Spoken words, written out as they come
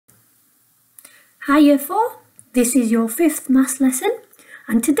Hi Year 4, this is your 5th maths lesson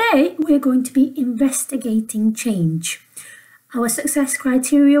and today we're going to be investigating change. Our success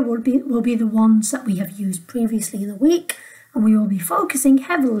criteria will be the ones that we have used previously in the week, and we will be focusing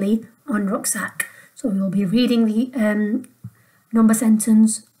heavily on rucksack. So we will be reading the number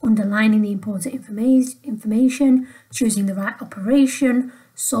sentence, underlining the important information, choosing the right operation,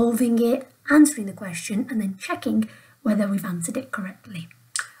 solving it, answering the question and then checking whether we've answered it correctly.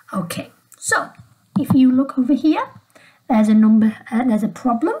 Okay, so if you look over here, there's a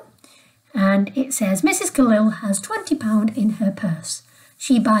problem, and it says Mrs. Khalil has £20 in her purse.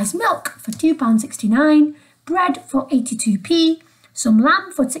 She buys milk for £2.69, bread for 82p, some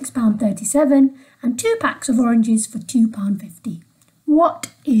lamb for £6.37, and 2 packs of oranges for £2.50.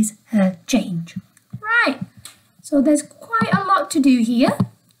 What is her change? Right, so there's quite a lot to do here.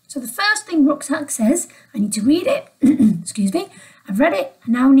 So the first thing rucksack says, I need to read it, excuse me, I've read it,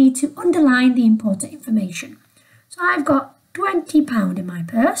 I now need to underline the important information. So I've got £20 in my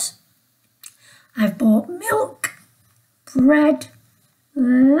purse. I've bought milk, bread,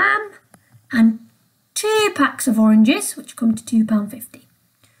 lamb and 2 packs of oranges, which come to £2.50.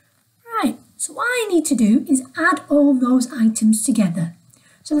 Right, so what I need to do is add all those items together.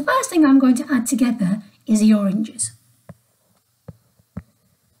 So the first thing I'm going to add together is the oranges.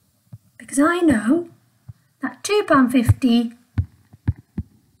 Because I know that £2.50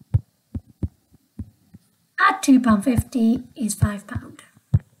 add £2.50 is £5.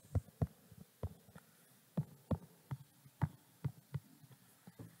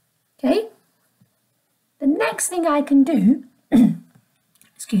 Okay, the next thing I can do,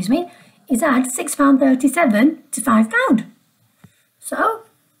 excuse me, is add £6.37 to £5. So,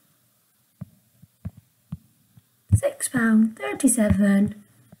 £6.37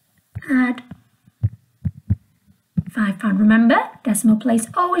 add £5. Remember, decimal place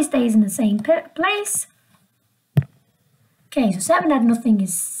always stays in the same place. Okay, so 7 add nothing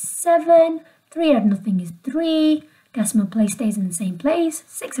is 7, 3 add nothing is 3, decimal place stays in the same place,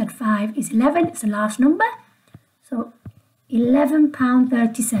 6 add 5 is 11, it's the last number, so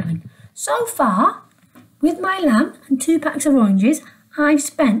 £11.37. So far, with my lamb and 2 packs of oranges, I've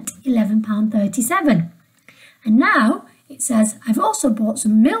spent £11.37. And now it says I've also bought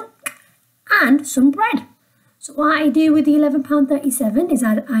some milk and some bread. So what I do with the £11.37 is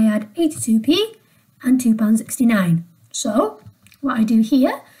I add 82p and £2.69. So what I do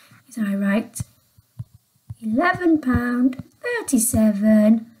here is I write £11.37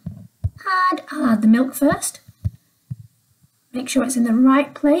 and I'll add the milk first. Make sure it's in the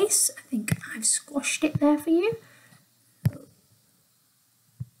right place. I think I've squashed it there for you.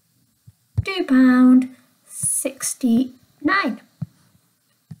 £2.69.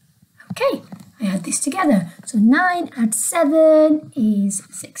 Okay, I add this together. So 9 add 7 is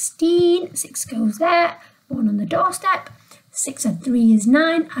 16. 6 goes there. 1 on the doorstep. 6 add 3 is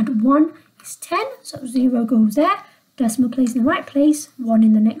 9. Add 1 is 10. So 0 goes there. Decimal place in the right place. 1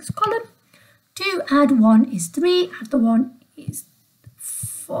 in the next column. 2 add 1 is 3. Add the 1 is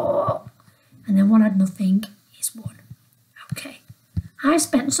 4. And then 1 add nothing is 1. Okay. I've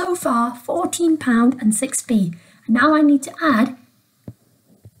spent so far £14 and 6p. And now I need to add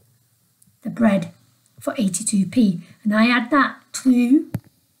the bread for 82p. And I add that to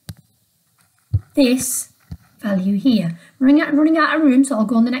this value here. Running out of room, so I'll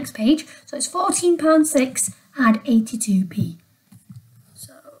go on the next page. So it's £14.06, add 82p.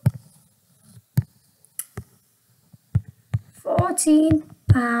 So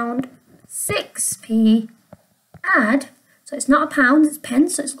 £14.06p add, so it's not a pound, it's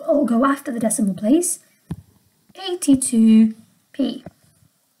pence, so it'll go after the decimal place, 82p.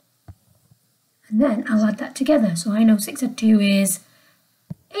 And then I'll add that together. So I know 6 add 2 is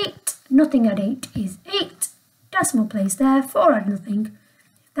 8, nothing add 8 is 8, decimal place there, 4 add nothing.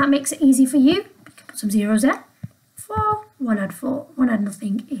 If that makes it easy for you, you can put some zeros there. 4, 1 add 4, 1 add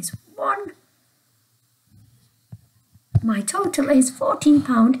nothing is 1. My total is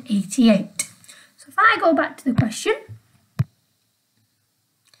 £14.88. So if I go back to the question,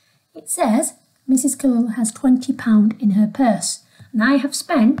 it says Mrs. Khalil has £20 in her purse and I have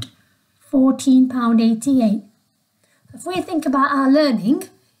spent £14.88. If we think about our learning,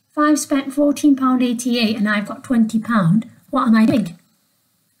 if I've spent £14.88 and I've got £20, what am I doing?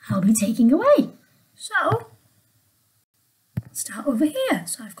 I'll be taking away. So, let's start over here.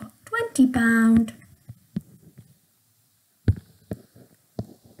 So I've got £20,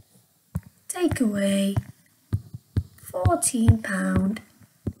 take away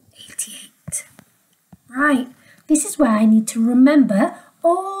 £14.88. Right, this is where I need to remember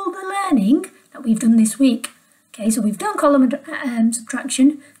all the learning that we've done this week. Okay, so we've done column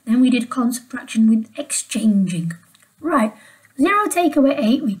subtraction, then we did column subtraction with exchanging. Right, 0 take away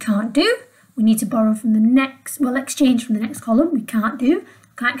 8 we can't do. We need to borrow from the next, well, exchange from the next column, we can't do.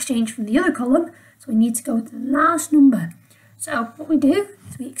 Can't exchange from the other column, so we need to go to the last number. So what we do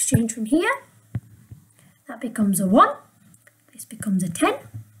is we exchange from here. That becomes a 1. This becomes a 10.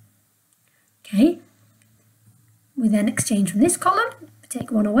 Okay. We then exchange from this column. We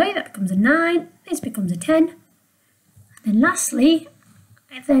take 1 away, that becomes a 9. This becomes a 10. And then lastly,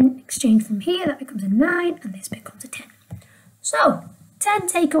 I then exchange from here, that becomes a 9, and this becomes a 10. So, 10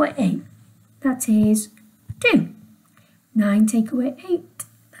 take away 8, that is 2. 9 take away 8,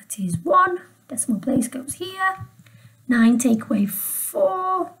 that is 1. Decimal place goes here. 9 take away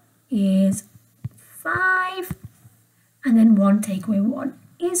 4 is 5. And then 1 take away 1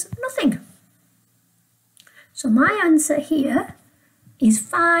 is nothing. So my answer here is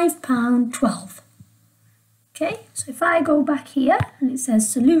 £5.12. Okay, so if I go back here and it says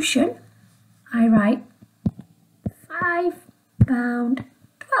solution, I write £5.12.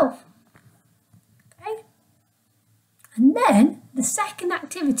 Okay, and then the second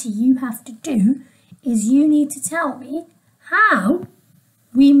activity you have to do is you need to tell me how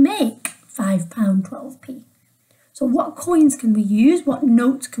we make £5.12p. So what coins can we use? What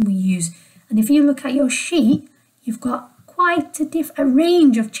notes can we use? And if you look at your sheet, you've got quite a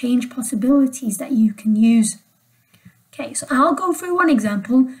range of change possibilities that you can use. Okay, so I'll go through one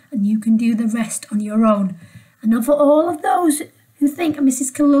example and you can do the rest on your own. And for all of those who think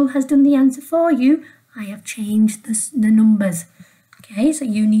Mrs. Khalil has done the answer for you, I have changed the numbers. Okay, so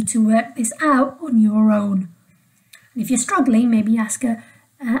you need to work this out on your own. And if you're struggling, maybe ask your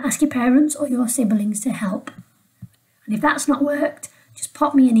parents or your siblings to help. And if that's not worked, just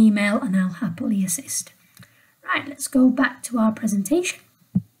pop me an email and I'll happily assist. Right, let's go back to our presentation.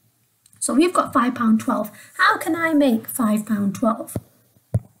 So we've got £5.12. How can I make £5.12?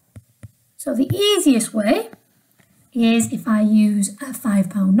 So the easiest way is if I use a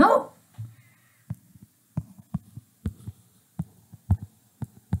 £5 note.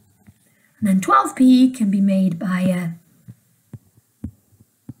 And then 12p can be made by a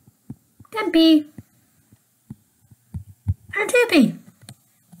 10p and a 2p.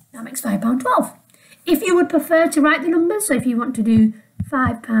 That makes £5.12. If you would prefer to write the numbers, so if you want to do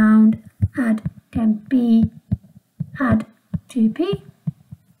 £5, add 10p, add 2p,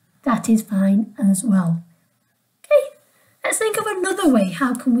 that is fine as well. Okay, let's think of another way.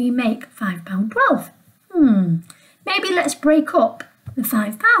 How can we make £5.12? Maybe let's break up the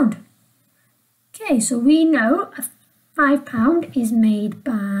 £5. Okay, so we know a £5 is made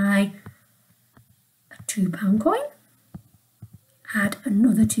by a £2 coin. Add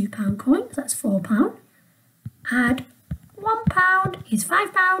another £2 coin, that's £4. Add £1 is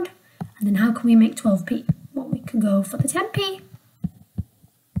 £5. And then how can we make 12p? Well, we can go for the 10p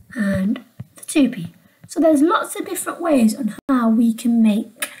and the 2p. So there's lots of different ways on how we can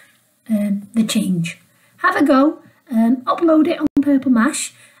make the change. Have a go, upload it on Purple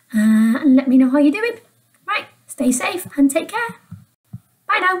Mash and let me know how you're doing. Right, stay safe and take care.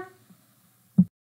 Bye now.